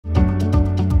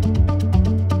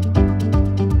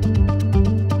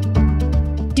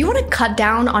cut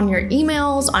down on your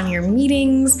emails, on your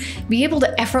meetings, be able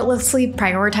to effortlessly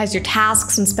prioritize your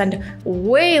tasks and spend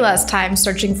way less time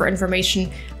searching for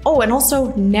information. Oh, and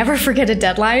also never forget a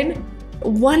deadline.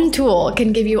 One tool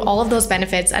can give you all of those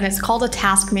benefits, and it's called a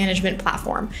task management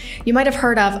platform. You might have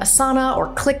heard of Asana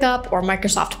or ClickUp or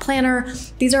Microsoft Planner.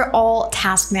 These are all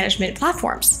task management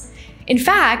platforms. In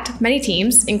fact, many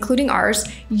teams, including ours,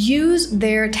 use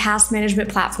their task management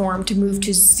platform to move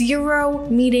to 0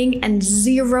 meeting and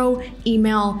 0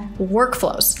 email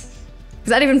workflows. Is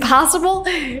that even possible?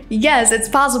 Yes, it's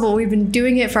possible. We've been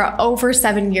doing it for over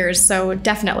 7 years, so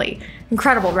definitely.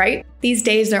 Incredible, right? These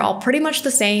days, they're all pretty much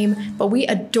the same, but we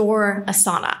adore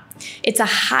Asana. It's a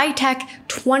high-tech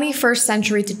 21st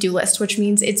century to-do list, which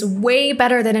means it's way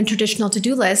better than a traditional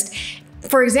to-do list.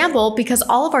 For example, because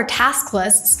all of our task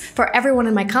lists for everyone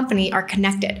in my company are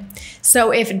connected.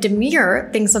 So if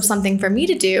Demir thinks of something for me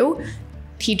to do,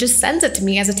 he just sends it to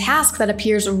me as a task that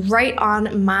appears right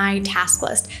on my task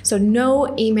list. So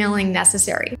no emailing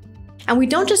necessary. And we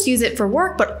don't just use it for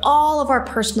work, but all of our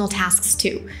personal tasks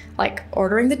too, like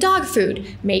ordering the dog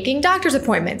food, making doctor's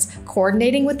appointments,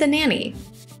 coordinating with the nanny.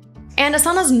 And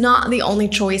Asana's not the only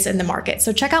choice in the market,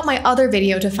 so check out my other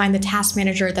video to find the task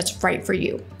manager that's right for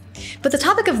you. But the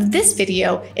topic of this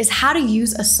video is how to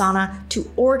use Asana to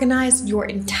organize your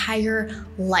entire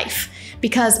life,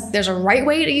 because there's a right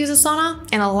way to use Asana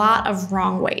and a lot of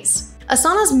wrong ways.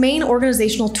 Asana's main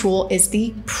organizational tool is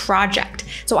the project.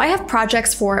 So I have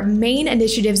projects for main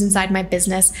initiatives inside my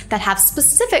business that have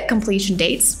specific completion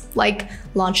dates, like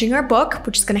launching our book,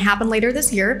 which is going to happen later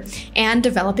this year, and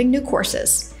developing new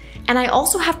courses. And I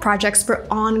also have projects for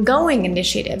ongoing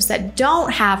initiatives that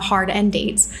don't have hard end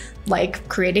dates, like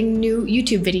creating new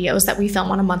YouTube videos that we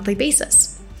film on a monthly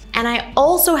basis. And I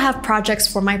also have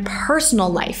projects for my personal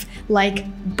life, like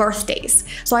birthdays.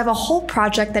 So I have a whole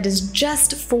project that is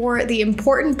just for the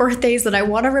important birthdays that I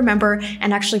want to remember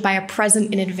and actually buy a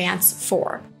present in advance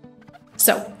for.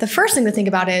 So the first thing to think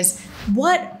about is,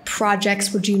 what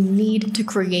projects would you need to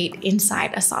create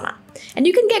inside Asana? And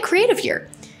you can get creative here.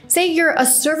 Say you're a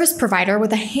service provider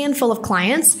with a handful of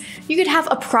clients, you could have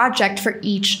a project for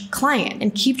each client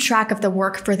and keep track of the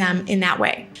work for them in that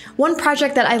way. One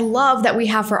project that I love that we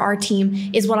have for our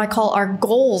team is what I call our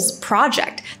goals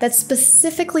project, that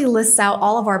specifically lists out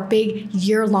all of our big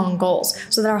year-long goals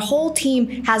so that our whole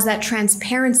team has that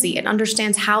transparency and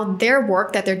understands how their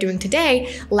work that they're doing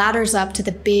today ladders up to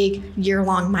the big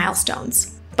year-long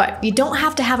milestones. But you don't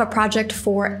have to have a project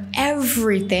for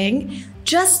everything,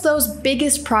 just those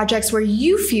biggest projects where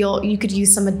you feel you could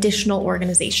use some additional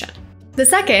organization. The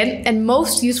second and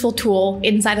most useful tool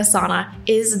inside Asana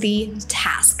is the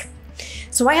task.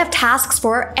 So I have tasks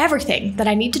for everything that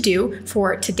I need to do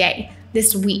for today,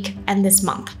 this week, and this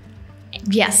month.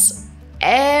 Yes,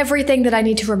 everything that I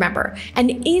need to remember.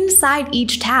 And inside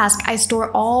each task, I store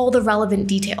all the relevant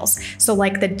details. So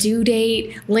like the due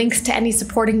date, links to any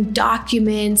supporting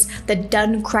documents, the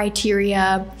done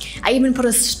criteria. I even put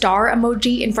a star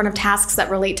emoji in front of tasks that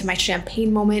relate to my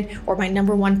champagne moment or my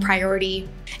 #1 priority.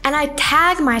 And I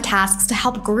tag my tasks to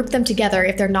help group them together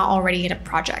if they're not already in a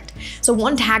project. So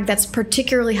one tag that's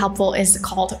particularly helpful is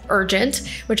called urgent,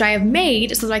 which I have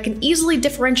made so that I can easily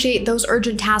differentiate those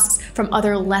urgent tasks from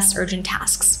other less urgent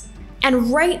tasks.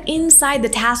 And right inside the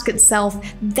task itself,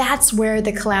 that's where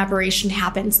the collaboration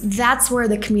happens. That's where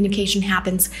the communication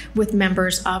happens with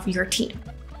members of your team.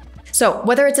 So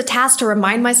whether it's a task to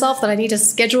remind myself that I need to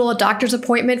schedule a doctor's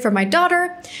appointment for my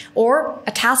daughter, or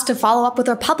a task to follow up with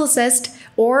our publicist,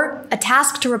 or a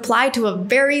task to reply to a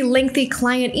very lengthy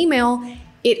client email,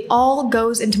 it all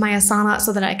goes into my Asana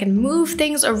so that I can move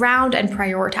things around and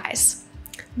prioritize.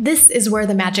 This is where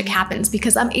the magic happens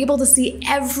because I'm able to see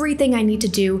everything I need to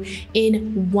do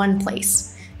in one place.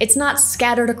 It's not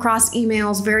scattered across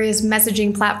emails, various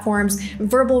messaging platforms,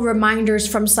 verbal reminders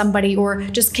from somebody, or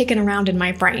just kicking around in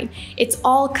my brain. It's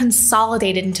all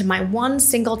consolidated into my one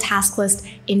single task list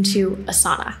into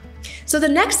Asana. So the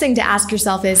next thing to ask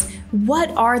yourself is,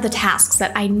 what are the tasks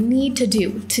that I need to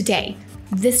do today,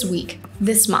 this week,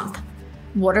 this month?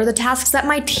 What are the tasks that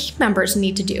my team members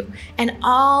need to do? And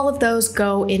all of those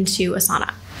go into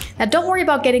Asana. Now, don't worry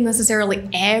about getting necessarily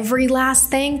every last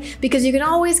thing because you can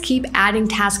always keep adding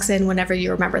tasks in whenever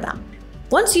you remember them.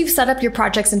 Once you've set up your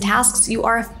projects and tasks, you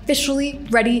are officially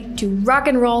ready to rock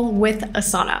and roll with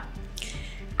Asana.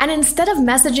 And instead of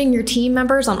messaging your team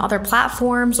members on other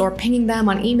platforms or pinging them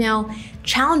on email,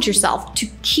 challenge yourself to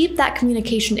keep that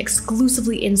communication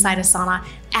exclusively inside Asana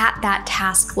at that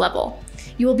task level.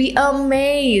 You will be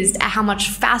amazed at how much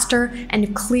faster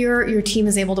and clearer your team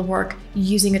is able to work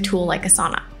using a tool like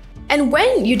Asana. And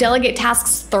when you delegate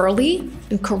tasks thoroughly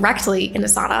and correctly in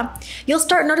Asana, you'll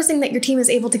start noticing that your team is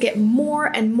able to get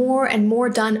more and more and more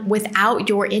done without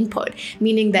your input,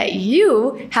 meaning that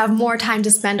you have more time to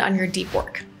spend on your deep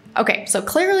work. Okay, so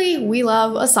clearly we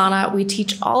love Asana. We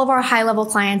teach all of our high-level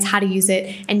clients how to use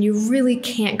it, and you really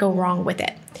can't go wrong with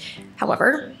it.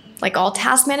 However, like all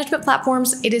task management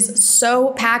platforms, it is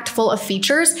so packed full of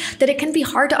features that it can be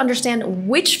hard to understand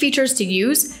which features to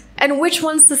use and which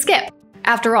ones to skip.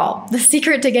 After all, the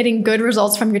secret to getting good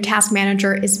results from your task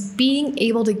manager is being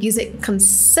able to use it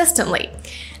consistently.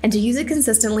 And to use it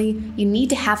consistently, you need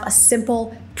to have a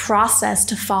simple process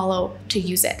to follow to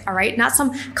use it, all right? Not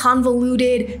some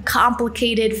convoluted,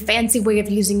 complicated, fancy way of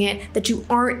using it that you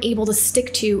aren't able to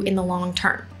stick to in the long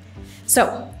term.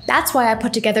 So that's why I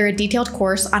put together a detailed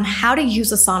course on how to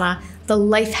use Asana the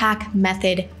Lifehack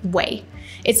method way.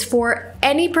 It's for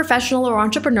any professional or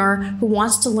entrepreneur who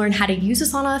wants to learn how to use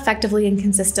Asana effectively and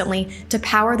consistently to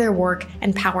power their work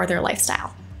and power their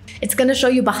lifestyle. It's going to show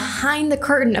you behind the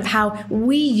curtain of how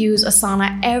we use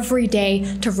Asana every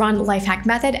day to run Lifehack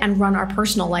method and run our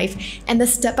personal life, and the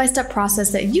step-by-step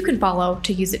process that you can follow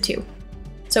to use it too.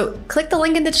 So click the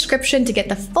link in the description to get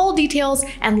the full details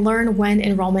and learn when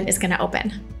enrollment is going to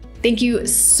open. Thank you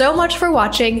so much for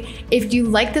watching. If you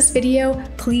like this video,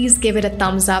 please give it a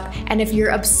thumbs up. And if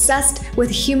you're obsessed with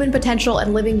human potential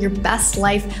and living your best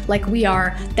life like we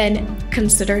are, then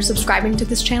consider subscribing to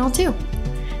this channel too.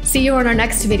 See you on our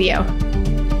next video.